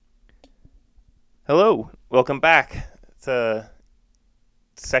Hello, welcome back. It's a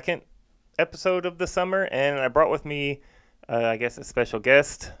second episode of the summer, and I brought with me, a special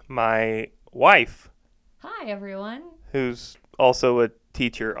guest, my wife, Hi, everyone. who's also a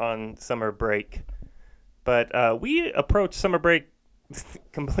teacher on summer break. But we approach summer break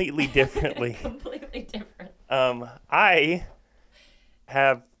completely differently. Completely different. I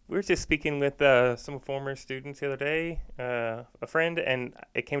we were just speaking with some former students the other day, a friend, and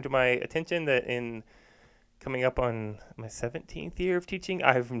it came to my attention that in coming up on my 17th year of teaching,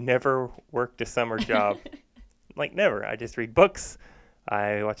 I've never worked a summer job. Like, never. I just read books,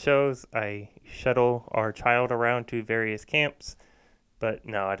 I watch shows, I shuttle our child around to various camps, but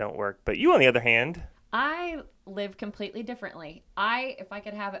no, I don't work. But you, on the other hand, I live completely differently. If I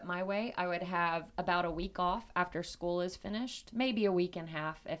could have it my way, I would have about a week off after school is finished, maybe a week and a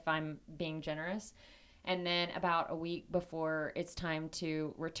half if I'm being generous, and then about a week before it's time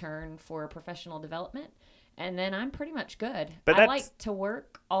to return for professional development. And then I'm pretty much good. but I that's like to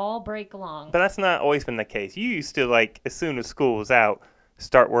work all break long. but that's not always been the case. You used to, like, as soon as school was out,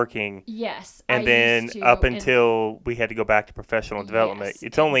 start working, Yes, I and then used to. up And until we had to go back to professional development. yes,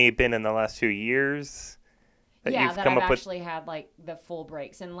 It's and only been in the last 2 years that yeah, you've that come I've up with. actually had like the full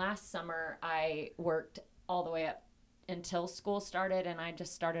breaks. And last summer, I worked all the way up until school started, and I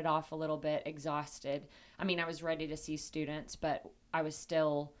just started off a little bit exhausted. I mean, I was ready to see students, but I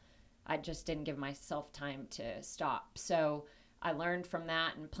just didn't give myself time to stop. So I learned from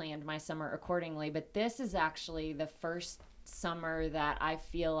that and planned my summer accordingly. But this is actually the first summer that I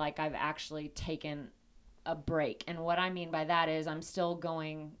feel like I've actually taken a break. And what I mean by that is I'm still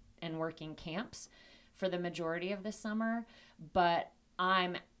going and working camps for the majority of the summer, but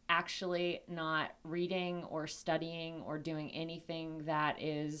I'm actually not reading or studying or doing anything that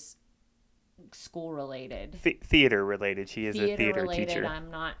is school related. Theater related. She is a Theater theater related. teacher. I'm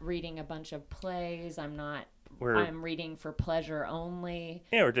not reading a bunch of plays. We're I'm reading for pleasure only.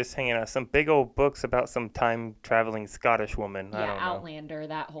 Yeah, we're just hanging out some big old books about some time traveling Scottish woman. I Yeah, don't know. Outlander,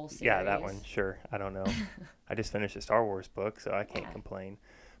 that whole series. Yeah, that one. Sure. I don't know. I just finished a Star Wars book, so I can't Yeah. complain.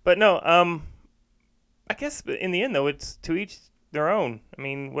 But no, I guess in the end though, it's to each their own. I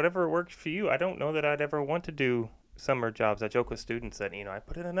mean, whatever works for you. I don't know that I'd ever want to do summer jobs. I joke with students that I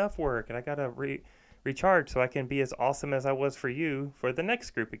put in enough work and I gotta recharge so I can be as awesome as I was for you for the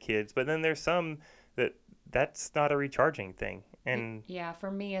next group of kids. But then there's some that's not a recharging thing, and Yeah, for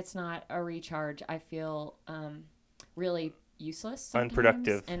me, it's not a recharge. I feel really useless sometimes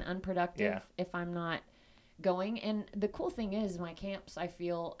unproductive. and unproductive Yeah. if I'm not going. And the cool thing is, my camps, I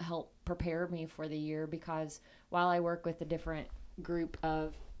feel, help prepare me for the year because while I work with a different group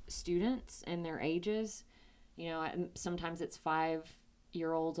of students and their ages, sometimes it's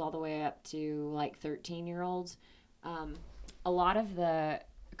 5-year olds all the way up to like 13-year-olds. A lot of the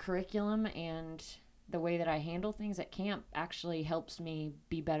curriculum and the way that I handle things at camp actually helps me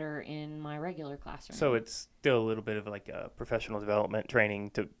be better in my regular classroom. So it's still a little bit of like a professional development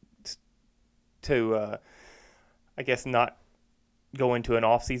training to I guess not go into an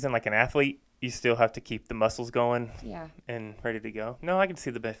off season like an athlete. You still have to keep the muscles going Yeah. and ready to go. No, I can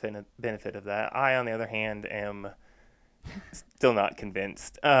see the benefit of that. I, on the other hand, am still not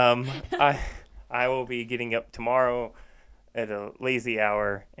convinced. I will be getting up tomorrow at a lazy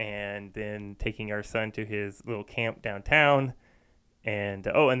hour and then taking our son to his little camp downtown. And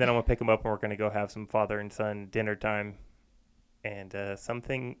and then I'm gonna pick him up and we're gonna go have some father and son dinner time. And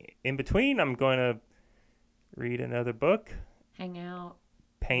something in between, I'm going to read another book, Hang out,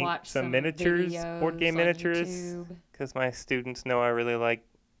 paint watch some some miniatures, board game videos on miniatures, YouTube. because my students know I really like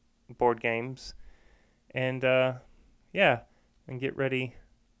board games. And yeah, and get ready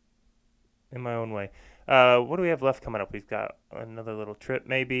in my own way. What do we have left coming up? We've got another little trip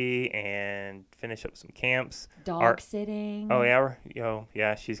maybe, and finish up some camps. Dog sitting. Oh yeah,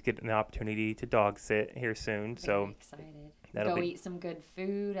 yeah, she's getting the opportunity to dog sit here soon, so Very excited. that'll Go be eat some good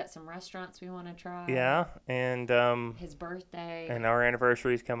food at some restaurants we want to try. yeah, and His birthday. and our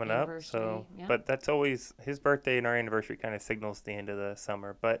anniversary is coming up, so Anniversary, yeah. but that's always his birthday and our anniversary kind of signals the end of the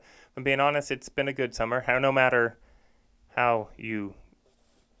summer. But if I'm being honest, it's been a good summer. No matter how you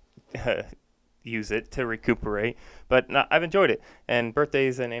use it to recuperate, but no, I've enjoyed it. And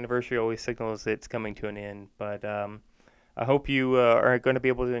birthdays and anniversary always signals it's coming to an end. But I hope you are going to be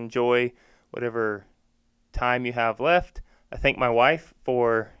able to enjoy whatever time you have left. I thank my wife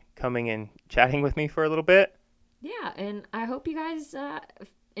for coming and chatting with me for a little bit. Yeah, and I hope you guys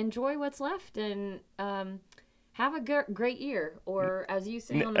enjoy what's left and have a great year, or as you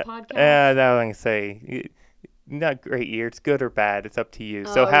say on the podcast. No, I can say not great year. It's good or bad. It's up to you.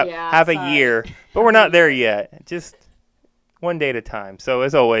 So Yeah, have a sorry. year, but we're not there yet. Just one day at a time. So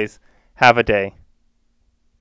as always, have a day.